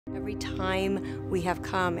Every time we have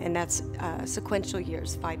come, and that's sequential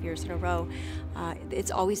years, 5 years in a row, it's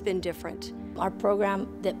always been different. Our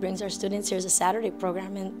program that brings our students here is a Saturday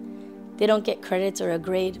program, and they don't get credits or a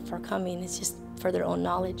grade for coming. It's just for their own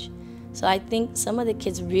knowledge. So I think some of the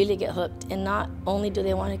kids really get hooked, and not only do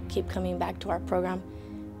they want to keep coming back to our program,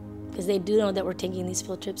 because they do know that we're taking these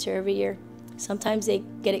field trips here every year. Sometimes they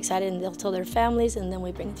get excited and they'll tell their families, and then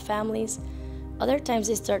we bring the families. Other times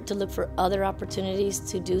they start to look for other opportunities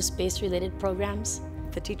to do space-related programs.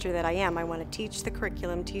 The teacher that I am, I want to teach the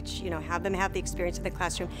curriculum, have them have the experience in the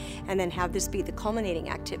classroom, and then have this be the culminating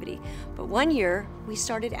activity. But one year, we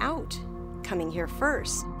started out coming here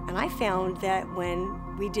first. And I found that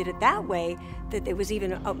when we did it that way, that there was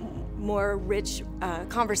even a more rich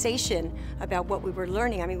conversation about what we were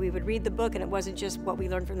learning. I mean, we would read the book, and it wasn't just what we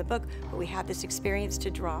learned from the book, but we had this experience to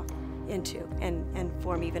draw into and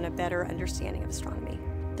form even a better understanding of astronomy.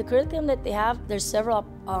 The curriculum that they have, there's several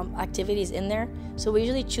activities in there, so we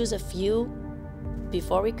usually choose a few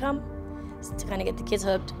before we come to kind of get the kids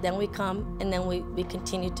hooked. Then we come, and then we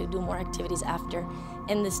continue to do more activities after.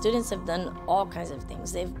 And the students have done all kinds of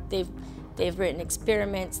things. They've written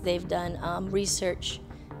experiments, they've done research,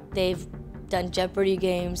 they've done Jeopardy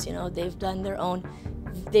games. They've done their own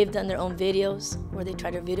videos where they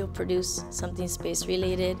try to video produce something space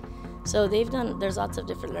related. So there's lots of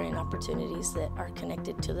different learning opportunities that are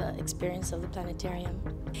connected to the experience of the planetarium.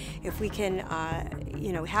 If we can,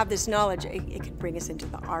 have this knowledge, it can bring us into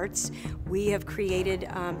the arts. We have created,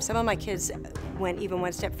 some of my kids went even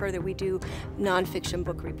one step further. We do nonfiction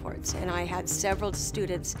book reports, and I had several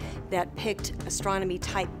students that picked astronomy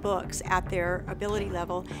type books at their ability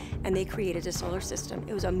level, and they created a solar system.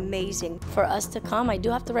 It was amazing. For us to come, I do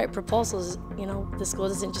have to write proposals. The school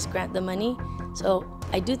doesn't just grant the money, so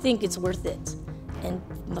I do think it's worth it, and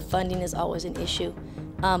the funding is always an issue.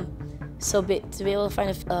 To be able to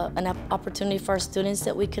find an opportunity for our students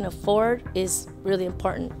that we can afford is really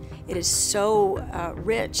important. It is so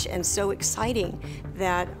rich and so exciting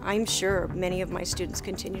that I'm sure many of my students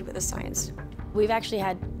continued with the science. We've actually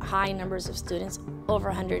had high numbers of students, over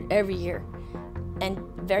 100 every year, and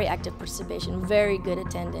very active participation, very good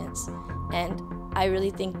attendance. And I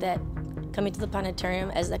really think that coming to the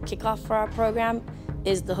planetarium as the kickoff for our program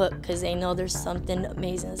is the hook, because they know there's something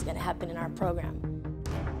amazing that's going to happen in our program.